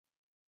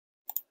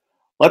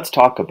Let's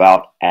talk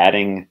about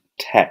adding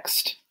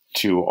text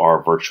to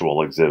our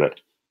virtual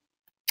exhibit.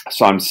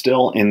 So I'm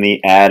still in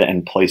the Add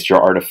and Place Your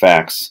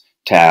Artifacts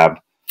tab. I'm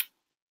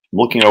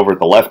looking over at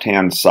the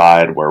left-hand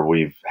side where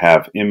we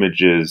have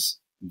images,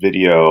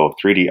 video,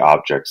 3D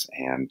objects,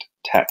 and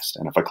text.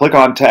 And if I click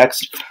on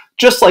text,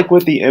 just like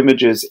with the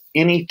images,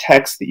 any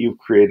text that you've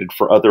created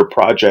for other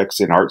projects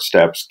in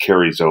Artsteps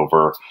carries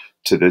over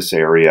to this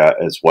area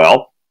as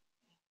well.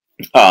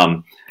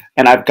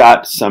 And I've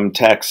got some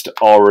text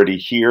already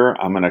here.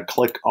 I'm going to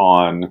click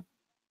on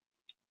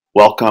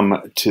Welcome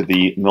to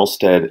the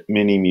Milstead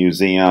Mini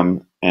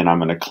Museum, and I'm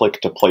going to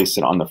click to place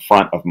it on the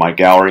front of my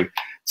gallery.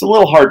 It's a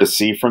little hard to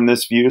see from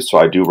this view, so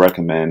I do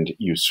recommend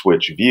you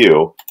switch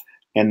view.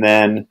 And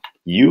then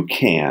you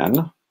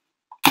can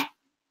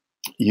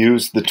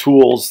use the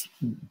tools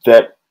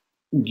that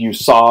you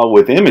saw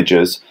with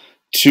images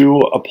to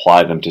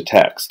apply them to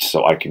text.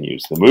 So I can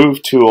use the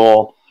Move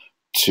tool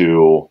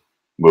to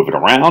move it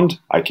around.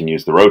 I can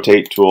use the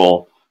Rotate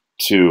tool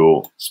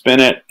to spin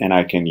it, and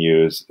I can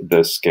use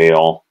the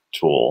Scale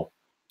tool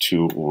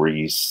to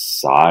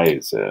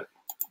resize it.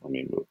 Let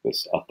me move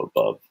this up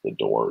above the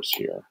doors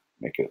here,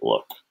 make it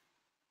look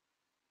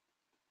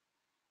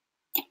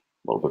a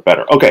little bit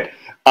better. Okay,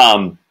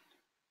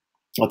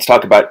 let's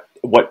talk about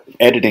what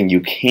editing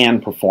you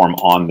can perform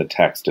on the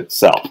text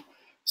itself.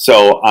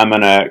 So I'm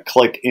going to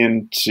click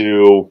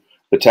into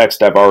the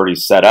text I've already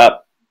set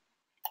up.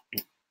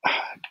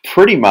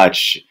 Pretty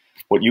much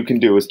what you can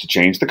do is to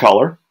change the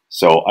color.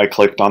 So I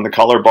clicked on the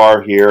color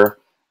bar here,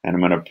 and I'm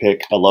going to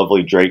pick a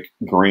lovely Drake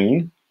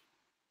green,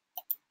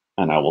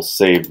 and I will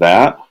save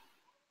that.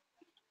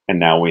 And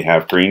now we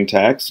have green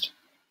text.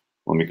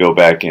 Let me go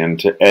back in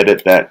to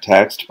edit that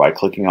text by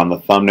clicking on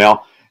the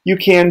thumbnail. You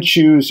can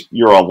choose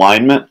your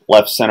alignment,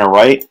 left, center,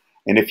 right,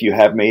 and if you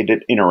have made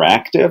it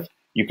interactive,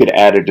 you could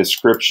add a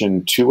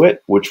description to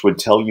it, which would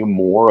tell you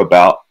more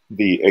about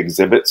the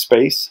exhibit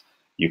space.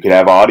 You could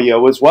have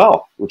audio as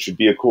well, which would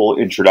be a cool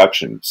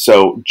introduction.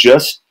 So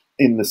just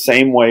in the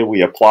same way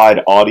we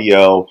applied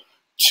audio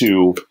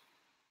to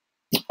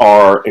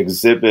our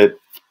exhibit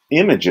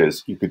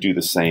images, you could do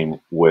the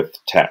same with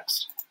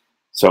text.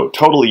 So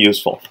totally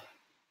useful.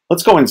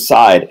 Let's go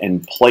inside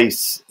and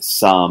place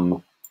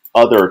some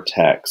other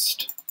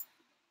text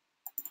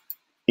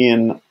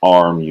in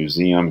our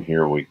museum.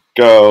 Here we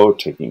go,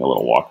 taking a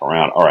little walk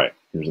around. All right,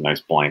 here's a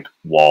nice blank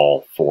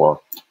wall for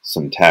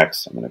some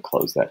text. I'm going to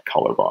close that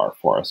color bar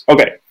for us.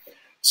 Okay,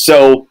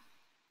 so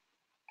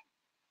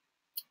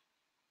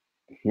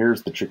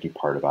here's the tricky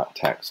part about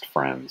text,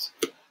 friends.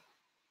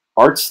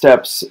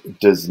 Artsteps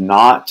does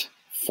not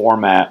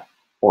format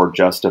or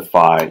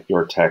justify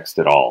your text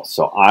at all.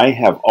 So I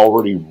have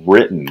already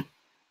written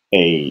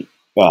a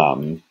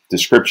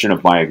description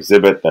of my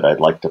exhibit that I'd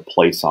like to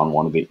place on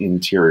one of the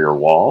interior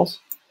walls.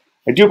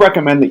 I do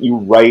recommend that you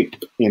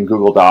write in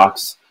Google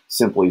Docs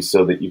simply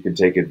so that you can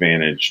take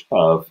advantage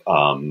of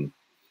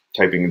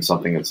typing in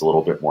something that's a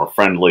little bit more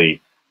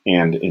friendly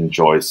and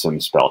enjoy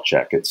some spell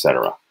check,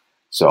 etc.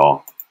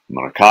 So I'm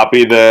going to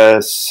copy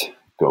this,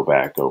 go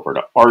back over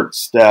to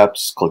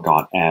Artsteps, click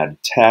on Add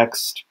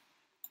Text,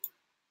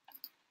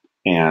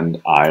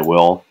 and I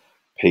will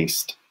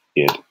paste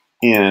it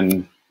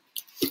in,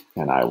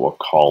 and I will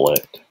call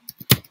it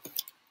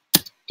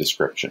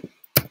description.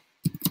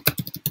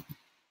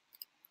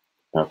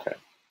 Okay,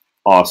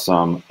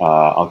 awesome.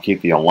 I'll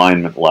keep the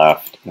alignment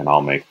left, and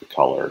I'll make the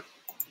color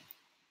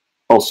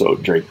also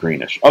Drake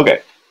greenish.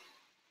 Okay,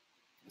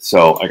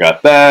 so I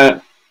got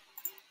that.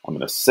 I'm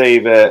going to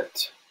save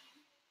it.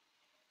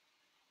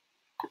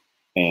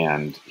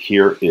 And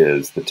here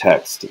is the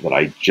text that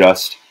I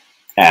just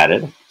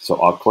added. So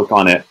I'll click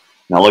on it.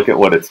 Now look at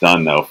what it's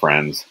done though,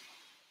 friends.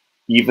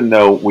 Even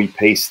though we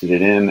pasted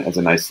it in as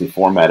a nicely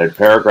formatted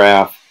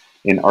paragraph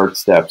in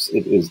Artsteps,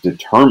 it is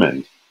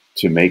determined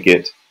to make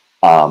it,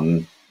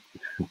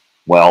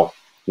 well,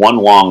 one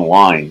long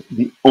line.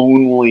 The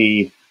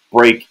only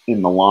break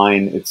in the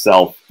line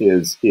itself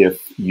is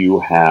if you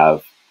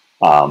have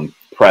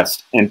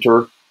pressed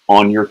Enter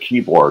on your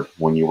keyboard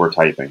when you were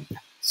typing.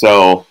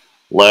 So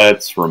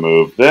let's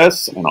remove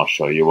this, and I'll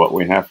show you what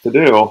we have to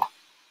do.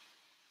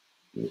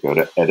 We go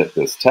to edit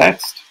this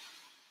text.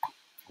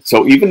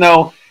 So even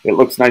though it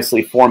looks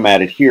nicely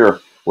formatted here,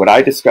 what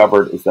I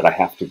discovered is that I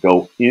have to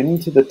go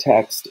into the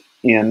text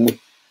in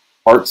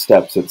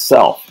Artsteps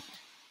itself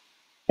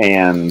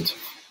and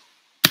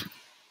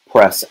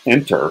press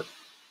Enter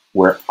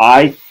where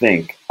I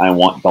think I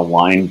want the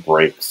line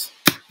breaks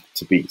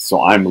to be.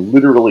 So I'm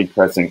literally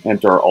pressing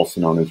Enter,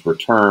 also known as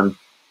Return,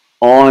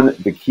 on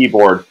the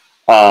keyboard.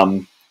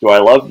 Do I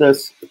love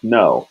this?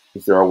 No.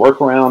 Is there a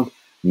workaround?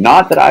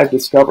 Not that I've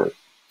discovered.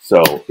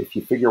 So if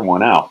you figure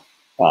one out,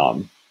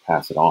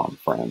 pass it on,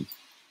 friends.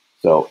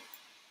 So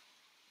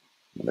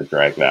I'm going to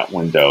drag that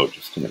window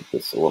just to make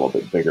this a little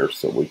bit bigger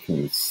so we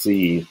can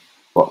see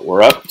what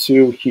we're up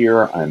to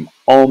here. I'm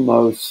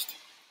almost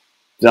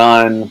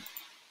done.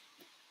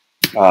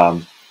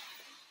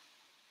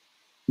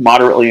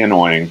 Moderately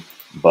annoying,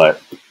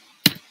 but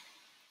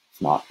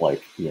it's not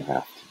like you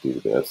have to do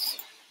this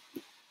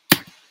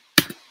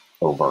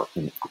over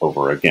and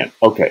over again.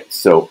 Okay,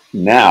 so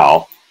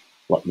now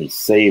let me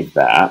save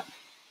that.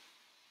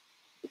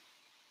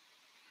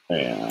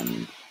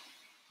 And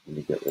let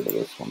me get rid of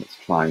this one. It's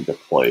trying to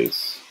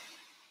place.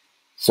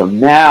 So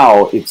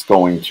now it's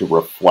going to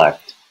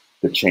reflect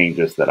the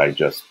changes that I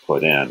just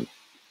put in.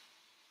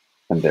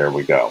 And there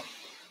we go.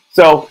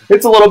 So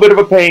it's a little bit of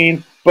a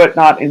pain, but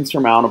not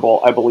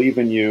insurmountable. I believe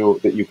in you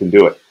that you can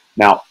do it.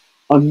 Now,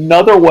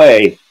 another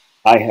way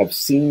I have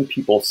seen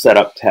people set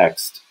up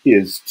text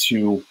is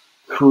to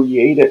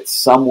create it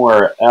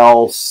somewhere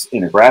else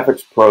in a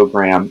graphics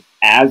program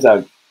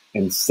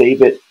and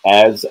save it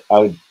as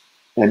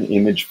an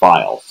image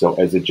file, so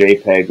as a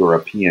JPEG or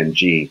a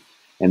PNG.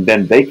 And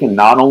then they can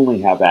not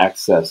only have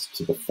access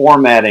to the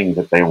formatting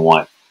that they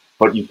want,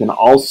 but you can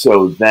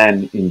also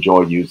then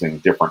enjoy using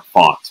different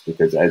fonts,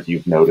 because as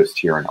you've noticed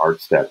here in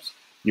Artsteps,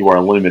 you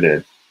are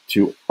limited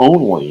to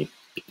only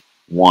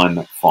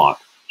one font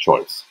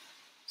choice.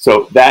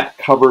 So that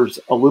covers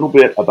a little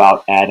bit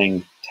about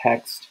adding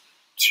text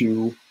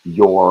to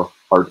your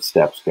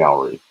Artsteps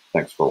gallery.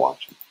 Thanks for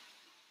watching.